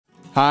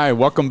Hi,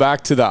 welcome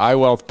back to the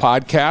iWealth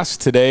podcast.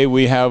 Today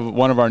we have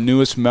one of our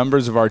newest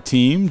members of our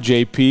team,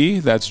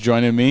 JP, that's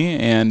joining me.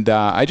 And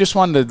I just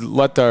wanted to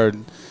let our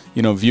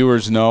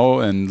viewers know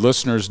and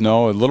listeners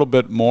know a little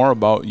bit more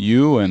about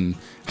you and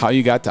how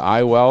you got to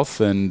iWealth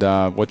and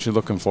what you're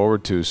looking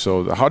forward to.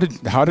 So how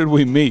did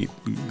we meet?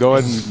 Go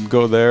ahead and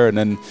go there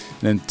and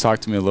then talk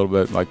to me a little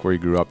bit like where you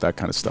grew up, that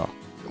kind of stuff.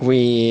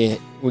 We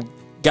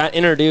got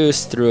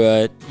introduced through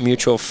a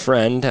mutual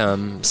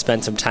friend.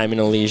 Spent some time in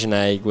Elysian.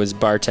 I was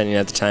bartending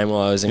at the time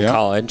while I was in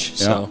college.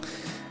 So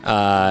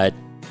got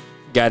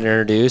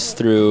introduced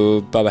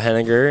through Bubba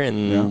Henniger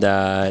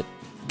and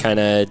kind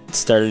of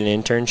started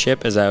an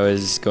internship as I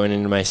was going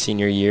into my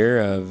senior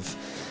year of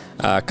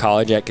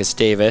college at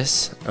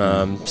Gustavus.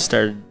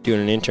 Started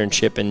doing an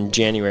internship in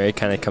January,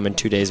 kind of coming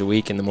 2 days a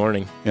week in the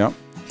morning.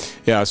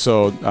 Yeah,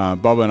 so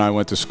Bubba and I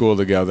went to school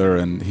together,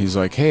 and he's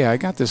like, "Hey, I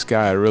got this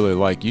guy I really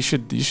like. You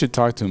should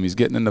talk to him. He's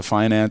getting into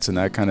finance and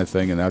that kind of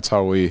thing." And that's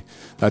how we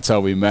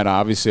met.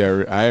 Obviously,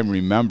 I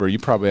remember you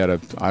probably had a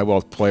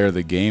iWealth player of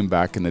the game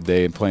back in the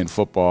day and playing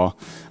football.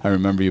 I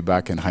remember you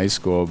back in high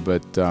school,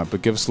 but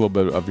give us a little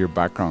bit of your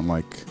background,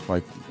 like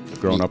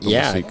growing up in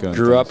Waseca. Yeah,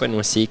 grew up in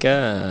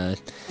Waseca.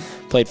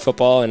 Played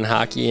football and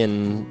hockey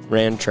and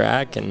ran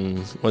track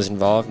and was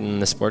involved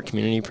in the sport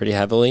community pretty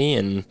heavily.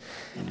 And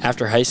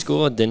after high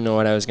school, I didn't know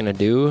what I was going to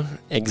do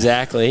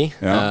exactly.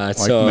 Yeah,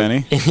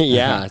 many.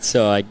 Yeah,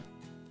 so I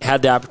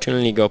had the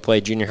opportunity to go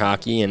play junior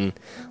hockey and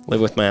live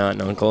with my aunt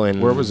and uncle.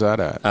 And where was that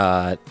at?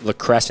 La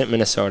Crescent,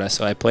 Minnesota.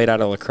 So I played out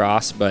of La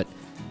Crosse, but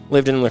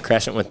lived in La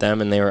Crescent with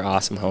them, and they were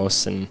awesome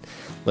hosts, and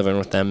living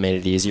with them made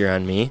it easier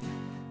on me.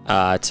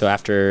 So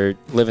after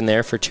living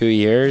there for 2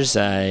 years,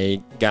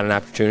 I got an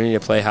opportunity to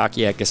play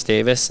hockey at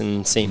Gustavus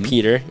in St.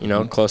 Peter,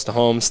 close to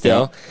home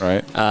still.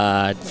 Yeah,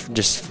 right.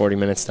 Just 40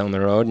 minutes down the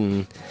road.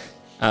 And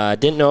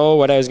didn't know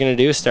what I was going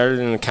to do. Started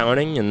in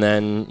accounting and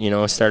then,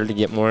 started to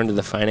get more into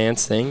the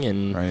finance thing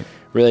and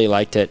really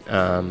liked it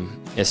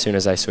as soon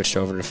as I switched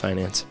over to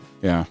finance.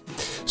 Yeah.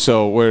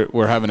 So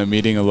we're having a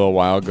meeting a little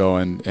while ago,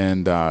 and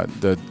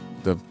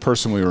the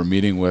person we were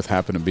meeting with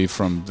happened to be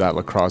from that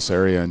La Crosse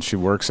area, and she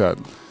works at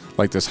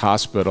like this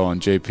hospital,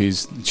 and he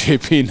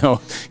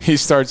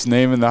starts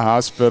naming the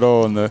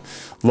hospital and the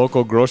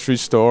local grocery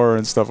store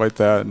and stuff like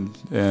that,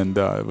 and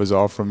it was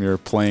all from your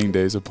playing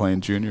days of playing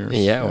juniors.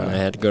 Yeah, when I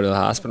had to go to the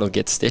hospital to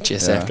get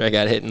stitches after I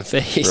got hit in the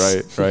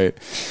face. Right.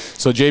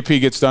 So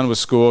JP gets done with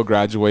school,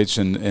 graduates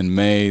in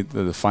May,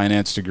 the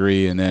finance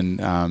degree, and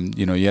then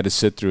you had to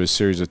sit through a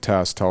series of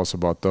tests. Tell us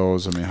about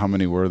those. I mean, how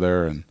many were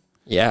there? And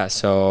yeah,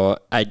 so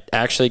I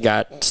actually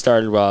got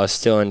started while I was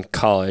still in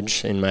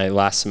college in my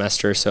last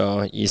semester.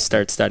 So you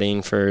start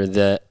studying for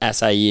the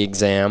SIE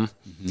exam.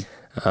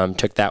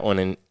 Took that one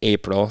in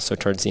April, so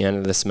towards the end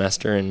of the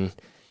semester, and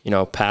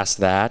passed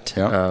that.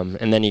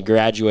 And then you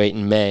graduate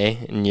in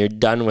May, and you're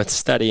done with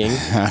studying,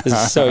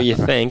 so you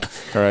think.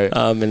 Right.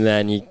 And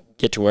then you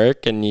get to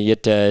work, and you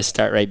get to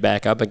start right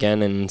back up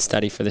again and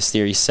study for the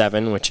Series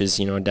 7, which is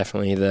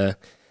definitely the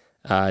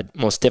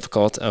most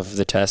difficult of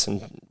the tests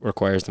and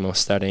requires the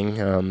most studying,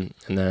 and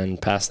then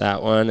pass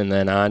that one, and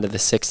then on to the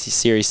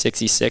Series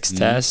 66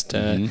 test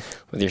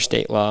with your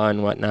state law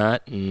and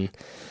whatnot, and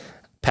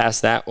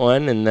pass that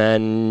one, and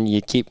then you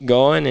keep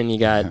going, and you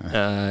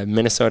got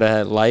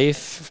Minnesota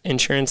life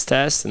insurance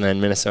test, and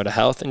then Minnesota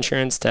health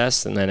insurance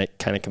test, and then it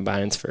kind of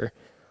combines for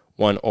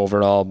one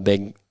overall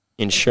big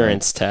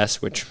insurance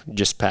test, which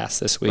just passed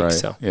this week.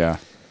 So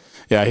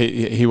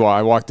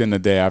I walked in the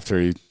day after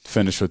he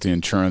finished with the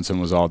insurance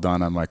and was all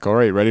done. I'm like, all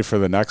right, ready for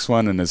the next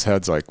one? And his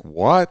head's like,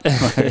 what?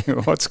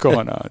 What's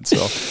going on?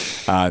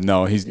 So,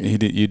 no,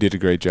 you did a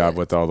great job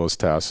with all those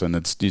tests, and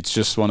it's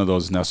just one of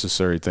those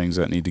necessary things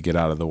that need to get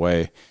out of the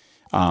way.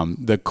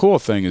 The cool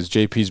thing is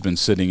JP's been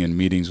sitting in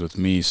meetings with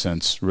me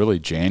since really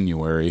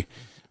January,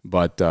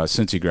 but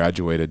since he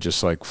graduated,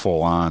 just like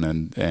full on,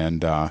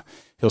 and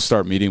he'll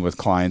start meeting with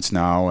clients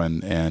now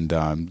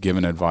and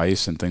giving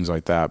advice and things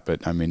like that.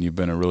 But I mean, you've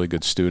been a really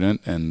good student,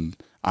 and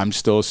I'm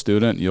still a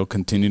student. You'll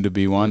continue to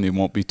be one. It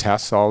won't be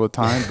tests all the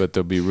time, but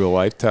there'll be real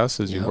life tests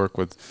as you work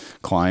with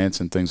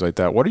clients and things like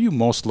that. What are you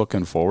most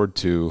looking forward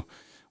to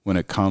when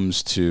it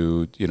comes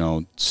to,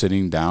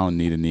 sitting down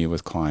knee to knee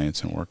with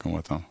clients and working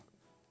with them?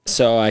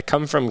 So I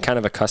come from kind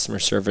of a customer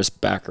service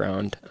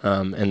background,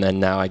 and then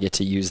now I get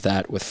to use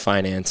that with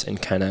finance and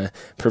kind of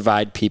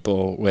provide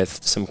people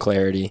with some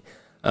clarity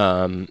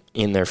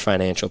in their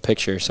financial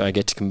picture. So I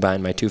get to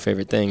combine my two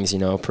favorite things,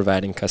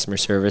 providing customer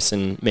service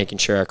and making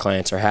sure our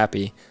clients are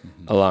happy,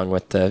 along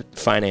with the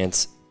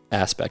finance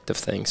aspect of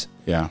things.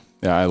 Yeah,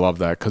 I love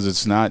that, because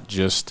it's not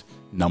just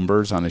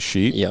numbers on a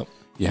sheet. Yep.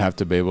 You have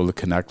to be able to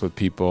connect with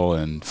people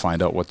and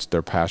find out what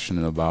they're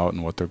passionate about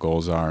and what their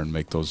goals are, and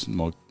make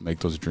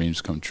those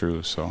dreams come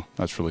true. So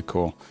that's really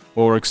cool.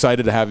 Well, we're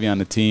excited to have you on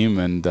the team,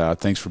 and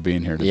thanks for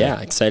being here today. Yeah,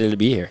 excited to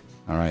be here.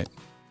 All right.